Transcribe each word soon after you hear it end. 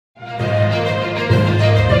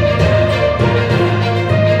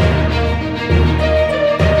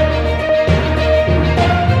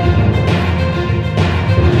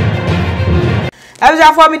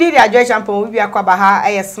for me did a champion we be akwabaha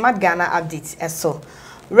a smart Ghana update so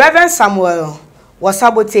Reverend Samuel was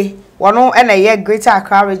sabote one and a year Greater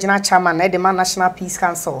Accra Regional Chairman at the National Peace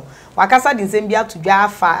Council. Wakasa din sembia to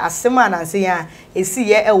Jaffa asema na say ya esi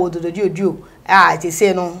ye e wodo do te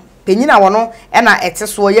say no penyina wono e na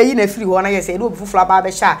eteso ye na firi ho na ye say do fufula ba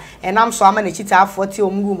be sha enam so ama na chita afoti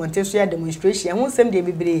omgu monteso ya demonstration ho sem de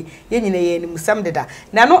bebre ye nyina ye ni musam deda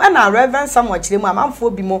na no na Reverend Samuel chiremu amamfo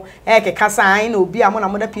bi mo kekasa an na obi amo na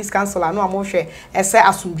mo da Peace Council anu amo hwe ese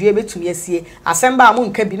asundue betumi asie asemba amo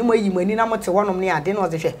nka bi ni mo yi mani na mo te wonom ne ade na o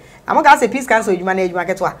de hwe amo ka say Peace Council adwuma na adwuma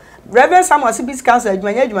ketwa Reverend Samuel si Peace Council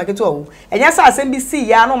adwuma nya adwuma ketwa wo enya sa asem bi si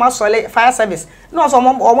ya no ma sole fire service no so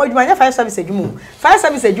omo adwuma nya fire service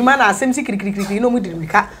adwuma na asem si kirikirikiri no mu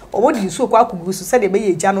dirika omo di nsuo kwa akugu so se de be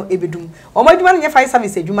ye gya no ebedum omo adwuma nya fire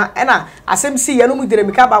service adwuma na asem si ya no mu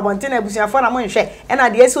dirika ba bonte na abusuafo na mo nhwe na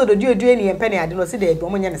de esi ododie ne yempe ne ade no se de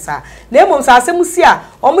omo nya ne sa na emom sa asem si a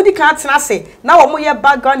omo di kan tena se na omo ye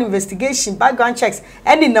background investigation background checks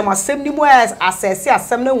any nam asem ni mo assess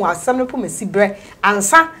asem na hu asem no pomasi bre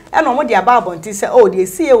ansa na omo de aba bonte se o de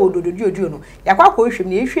esi ye ododie no yakwa ko hwem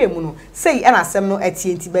ne ehwe mu no sei na asem no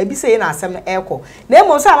atienti ba bi sei na asem no eko na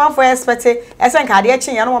emom sa amanfo expect esen ka de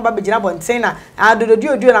kyen ya no ba begina bonte na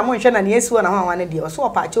adododie na mo nhwe na ne esi wo na ho ne de so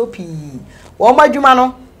opa chopi wo ma dwuma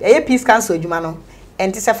no ye Peace Council dwuma no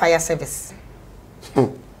enti se fire service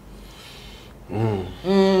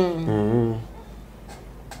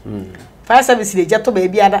fire service de jeto ba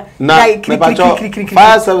bia da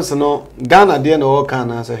fire service no Ghana de na o kan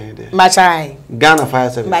na say de machai Ghana fire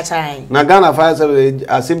service machai na Ghana fire service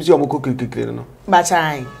asemsi omko kirikiri no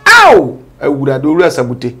machai aw awura do ru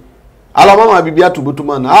asabute alama bibia to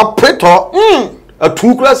botuma na apreto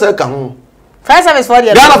atukura se ka ho fire service for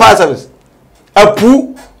the Ghana fire service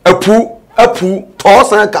apu to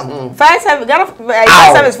san ka ho fire service Ghana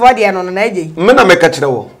fire service for the no na eje me na me ka kire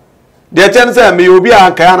wo de chen say me obi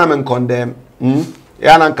an ka ya na me condemn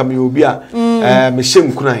ya na nka me obi a me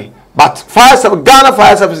shem kunan but fire service Ghana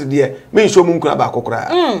fire service de me show mu nkuna ba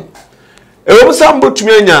kokora e wo sam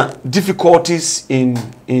botumi anya difficulties in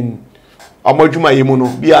amadwuma yemu no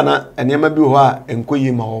bia na enema bi ho a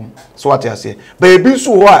enkoyi ma hom so what you say ba bi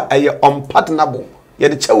so ho a eye unpardonable ye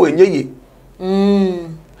de chewe enye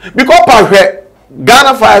because pa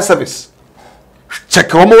Ghana fire service check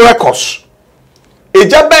omo records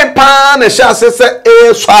eja ben pa na sha se so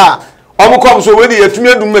a omo kom so we de yatumi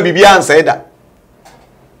adum ma bibia ansa da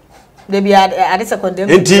de bia ade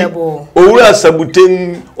secondary level owura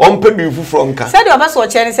sabuten ompe bi fufuro nka said you so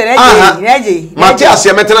che ni se reje mate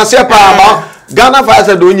ase metena se pa ba Ghana fire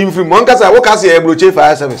service do nyim free mo nka say wo ka say ebroche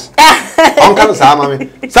fire service onka no sa ma me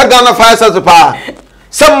sa Ghana fire service pa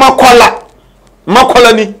se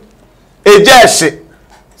makola ni eja ehye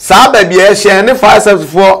sa ba bia ehye ne fire service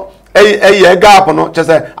for eye gap no che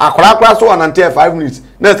say akora so 5 minutes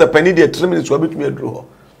na se pani de 3 minutes wo betumi aduro ho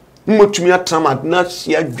mmotumi atama na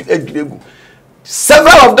sia adwiregu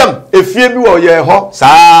several of them efie bi wo ye ho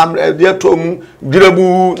saa de tomu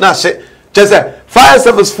dirabu na hye che say fire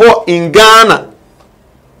service for in Ghana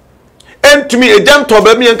and to me a gentle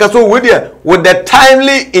baby and so with the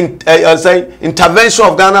timely intervention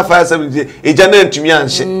of Ghana fire service a general to me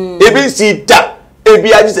and she ABC that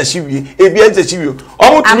ABI is a shiwi ABI is a shiwi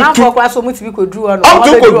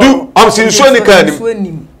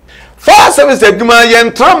fire service aduma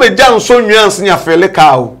yen tram ejan so nwanse nya fele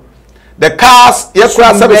car the cars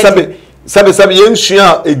yekura sabe yen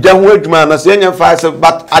sua ejan ho aduma na se yen fire service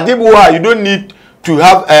but adibu you don't need to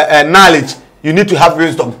have a knowledge, you need to have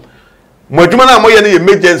wisdom. Moduma na moye na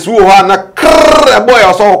emergency wo ho na krrr boy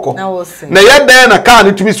osoko na ye den na car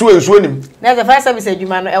ni tumi so ensuo nim na the fire service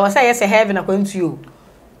adwuma no e was say yes heaven akwantu yo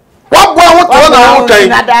what boy what to na wo tai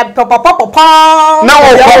na da pop na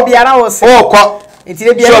wo bia na wo se wo ko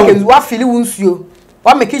etire bia ke wa fili wunsuo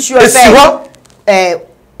wa make sure say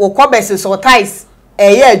wo ko bese so ties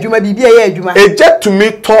ye adwuma bibia ye adwuma e jet to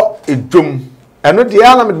me to edwom eno de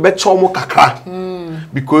ya na me be cho mo kakra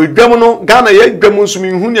because dwam no Ghana ye dwam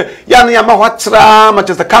nsumi hunya ya na ya ma hwatra ma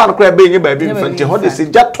chese car no kra be nye ba bi mfante ho de se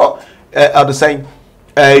jato the same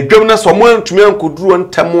dwam na so mo antumi ankoduru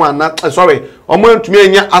ntamo ana sorry o mo antumi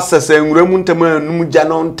anya access enwuramu ntamo anum ja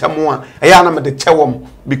no ntamo a ya na me de chewom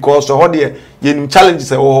because ho de ye nim challenges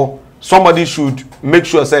ho somebody should make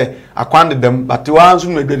sure say akwande them but once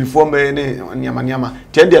we dey for me ne nyama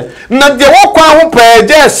tiende na de wo kwa ho pa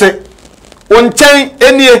jese onchen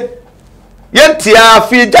enie yentia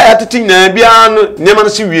fi jaya titi na bia no nyama no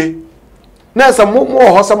siwie na sa mo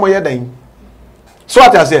ho sa mo yedan so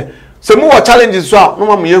ata se mo challenges so no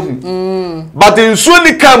ma mo yehu but nsuo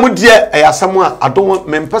ni ka mu die ayasam a adon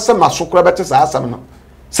mempese masokora bete sa asam no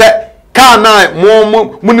se car na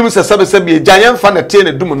mo munim se be giant fan na tie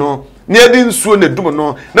na dum no na edi nsuo na dum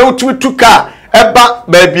no na wotumi tu car eba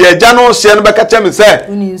ba bia gya no hye no beka tell me say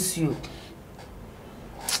uni nsuo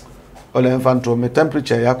ole infantro me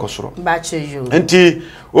temperature ya kosoro ba chejo enti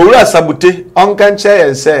owura sabute onka nche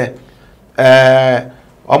ye say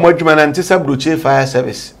omo dwuma na ntisa broche fire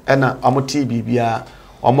service na omo tbibia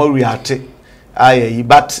omo react ayi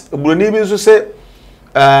but broni bi nso say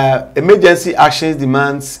emergency actions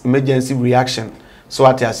demands emergency reaction so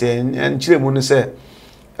what I say nchire mu no say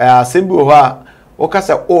asembi ho a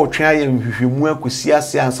okasa o twa ye nhwehwemu akosi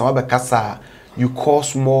ase ansa wa bekasa you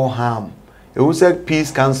cause more harm e say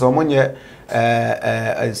peace council omonye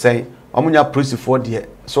say omonya police for there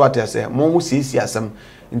so what I say mo sisi asem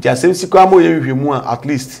nti asem sikwa mo ye nhwehwemu at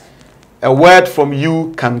least a word from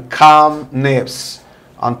you can calm nerves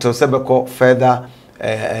until sebeko further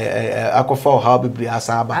akofa how bibli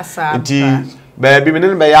asaba nti baby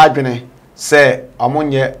menen be ya adwene say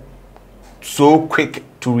omonye so quick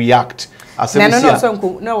to react asem sia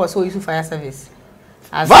no was so use fire service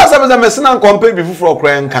fire service mesina compare bi fufuro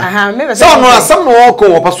kran kan so no asem no ko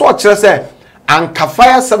opaso o kire say anka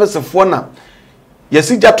fire service fo na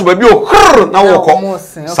yesi jato ba bi o na woko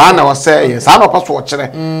sa na wo say sa na opaso o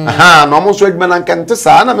kire no mo so adwuma na nkante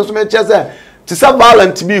sa na me so me kire say ti sa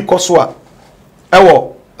violent bi koso a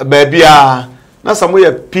ewo baabia na samo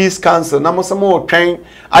ye peace council na mo samo twen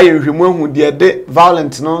aye hwemu ahu de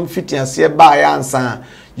violent no fitiase ba ya ansa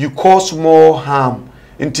you cause more harm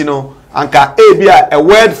intino anka bia a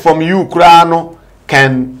word from you kura no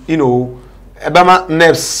can ebama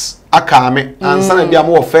nerves akame ansa na bia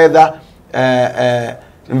mo further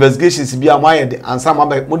investigations bia mo aye de ansa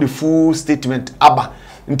mo the full statement aba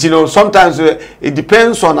intino sometimes it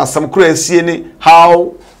depends on some kura sie ni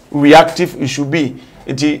how reactive it should be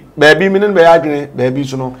iti baby minen be adwene baby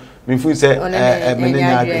so no me fu say minen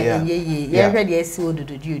ya adwene ya hwe de esi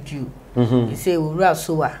odudu you say owura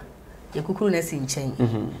so a ye kukuru na si nchen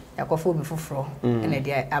yakofo obi foforo na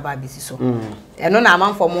de aba bisi so eno na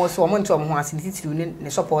amanfo mo so mo nti ho ase titiri ne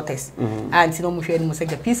supporters anti no mo hwe no say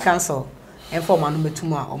peace council inform anu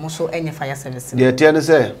metum a omo so enye fire service de tie ne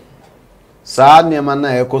say sa nema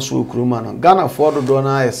na ekoso okuruma no Ghana for do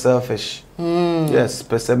na is selfish yes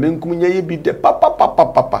pesa menkum nye bi de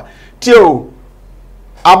papa tio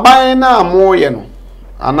aban na amoye no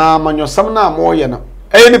ana manyosam na amoye no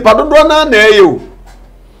ni padodo na eyo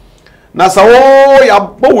na sa wo ya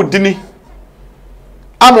bawudini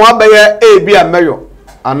amo abaye ebi ameyo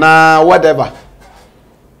ana whatever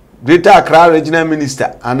Greater Accra regional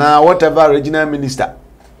minister ana whatever regional minister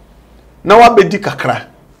na wabedi kakra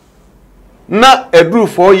na edru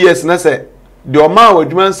 4 years na say de o ma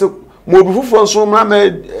wadwuma se mo bi fufuro nso ma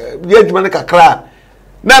ye adwuma ne kakra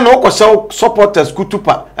na na okosha supporters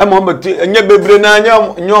kutupa e mo nya bebre na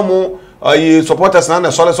nya mo yi supporters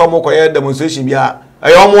na sole so mo koye demonstration bia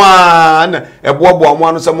ayo mo na ebobo mo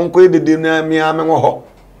anu se mo koye dede na mi amenwo ho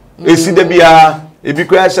esi de bia ebi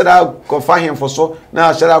kwa shara ko fahin foso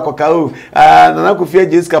na shara ko ka o na Kofi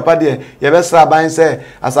Jessica pade ye be sra ban se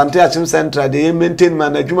Asante Achim Central de maintain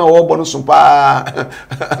man adwuma wo bo no so pa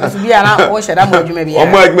bia na wo shara mo adwuma bia o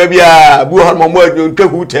mo adwuma bia bu ho mo adwuma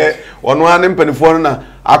ntwahu te ono ane mpanifo na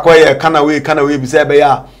akoye Ghanaweb bi se be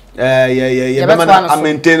ya ye be man a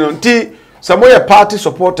maintain nti samo ye party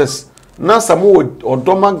supporters na samo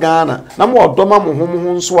odoma Ghana na mo odoma mo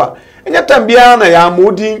ho nso a enya tambia na ya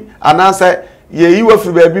modin anase ye yiwa fi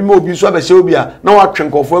baabi ma obi so abehye obi a na watwe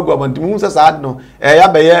nkofo agu abantim hu se saad no ya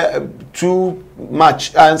be ye too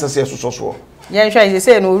much answer se so ye nhwa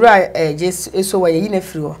say no owura eso wa ye na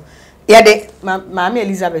firi ho ye de maami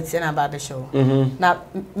Elizabeth na ba behye ho na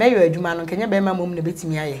meyo adwuma no kenye be ma mom na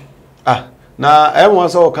betimi aye na everyone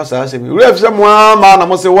say okasa asemi owura fi se mo ma na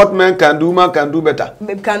mo say what men can do man can do better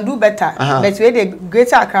but we the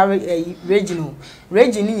Greater Accra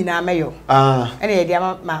region ni na meyo ene ye de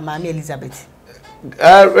maami Elizabeth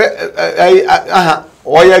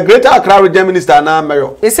oya Greater Accra region minister na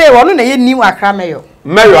mayor they say wonu na ye new Accra mayor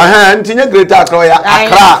ntinye Greater Accra ya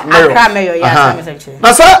Accra mayor ya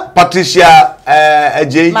na sa Patricia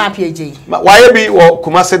Ajay ma PJ why be wo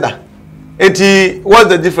Kumasida eti what's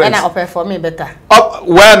the difference and I perform better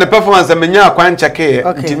where the performance menya akwan check here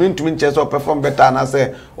ntimi nche so perform better na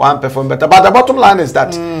say one perform better but the bottom line is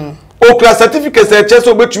that okra certificate say che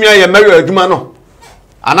so betumi aye mayor adwuma no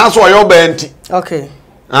anaso oyo ba enti okay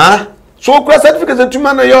so okra certificate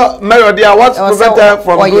tuma na yo mayor there what prevent her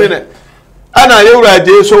from doing it ana you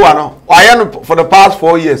Ajay so wa no why no for the past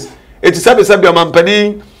 4 years it is sabi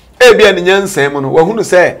amampani e bia ne nyansem no wa hunu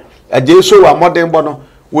say Ajay so wa modern bo no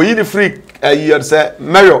we yi the free year say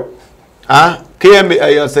mayor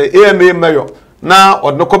KMA say AMA mayor na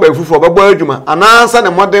odno ko ba fufu obebo adwuma anansa ne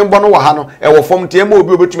modern bo no wa ha no e wo fom tie ma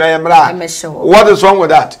obi obetumi ayemra what is wrong with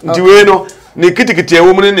that nti we no ne kitikiti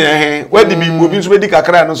ewo mu ne ehe wadi bi obi nso bedi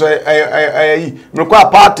kakra no so ayi mreko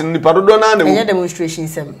apart ni padodo na na enye demonstration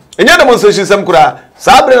sem kura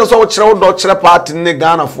sabre no so wo kire wo do kire party ne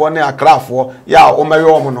Ghana fo ne Accra fo ya o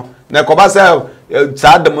meyo mo no na ko ba say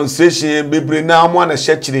sa demonstration bebre na mo na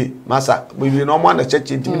hyekire masa bebre na mo na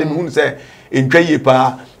hyekire ntimi de hu say entwaye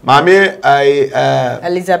pa mame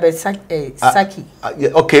Elizabeth Saki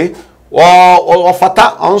okay o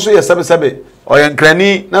fata onso ye sebe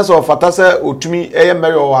oyankrani na so fata se otumi eye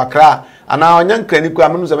meyo wa Accra ana onyankrani kwa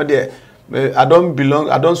menu se de I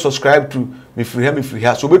don't subscribe to me free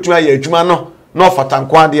here so betumi aye adwuma no fata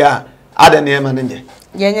nkwa de a ade ne ema nje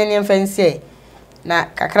yenye ne mfansie na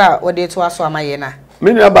kakra ode to aso amaye na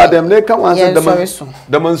menu about them they come answer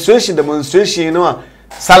demonstration no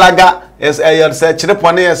salaga es ayer se chire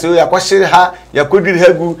pone es ya kwashire ha ya kodwiri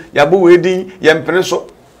hagu ya bo wedin ya mpene so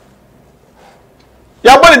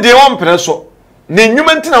ya bone de won mpene so ne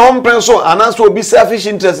nwuma ntina won mpene so anaso obi selfish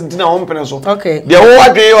interest ntina won mpene so okay de wo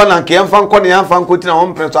wadwe ona nke yemfa nko ne yemfa nko ntina won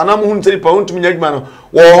mpene so anam hu ntiri pa ontumi nyadwuma no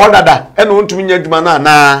wo hodada e no ontumi nyadwuma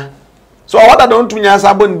na so hodada ontumi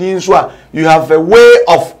nyasa bondi nso a you have a way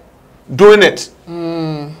of doing it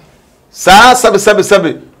sa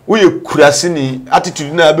sabe we kurasini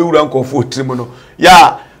attitude na be wura nkofo otirimo no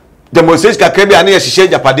ya demonstration kakra bi ane yehye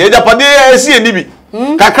japade esi eni bi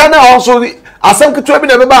kakra na also asem keto bi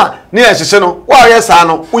na beba ne yehye no wa ye sa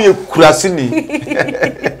no we kurasini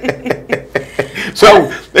so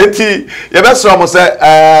enti ye be so mo say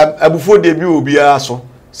abufo de bi obi aso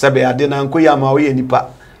sebe ade na nkoya ma we nipa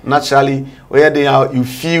naturally we dey you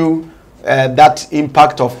feel that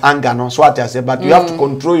impact of anger no so what I say but you have to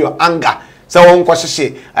control your anger so won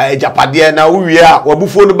kwahye japade na uwie a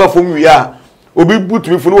wabufo no ba fom wie a obi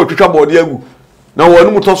butumi fo no watwitwa bode agu na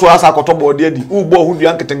wonu muto so asa akoto bode adi ugbo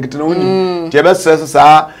ohudua nketenkete na woni tie be stress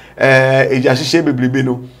sa ejahye bebrebe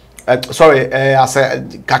no sorry asa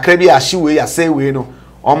kakra bi ahye we asa we no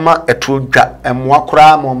oma etodwa emwa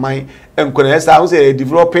kora moman enkona esa wo say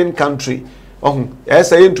developing country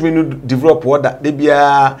esa yentumi no develop order de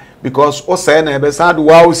bia because o say na ebe sad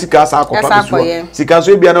wow sika sa akoto so sika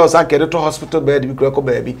so bia na o sa kede to hospital bed bi kura ko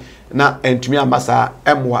baby na entumi amasa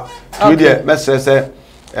emwa to de mesese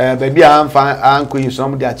baby amfa anko yi so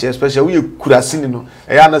de ache special we kurasini no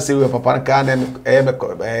ya na say we papa kan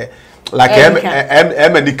like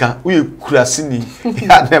emenika we kurasini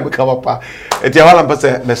ya na me ka papa etia wala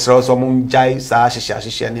mpese mesro so mun jai sa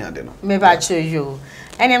hihye ne ade no me ba che yo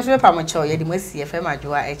ene am so pa mo che ye di masi FM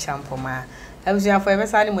adwoa e champoma abusuafo ebe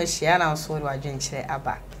sa ni mo hia na so wadwenkyere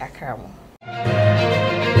aba akra mo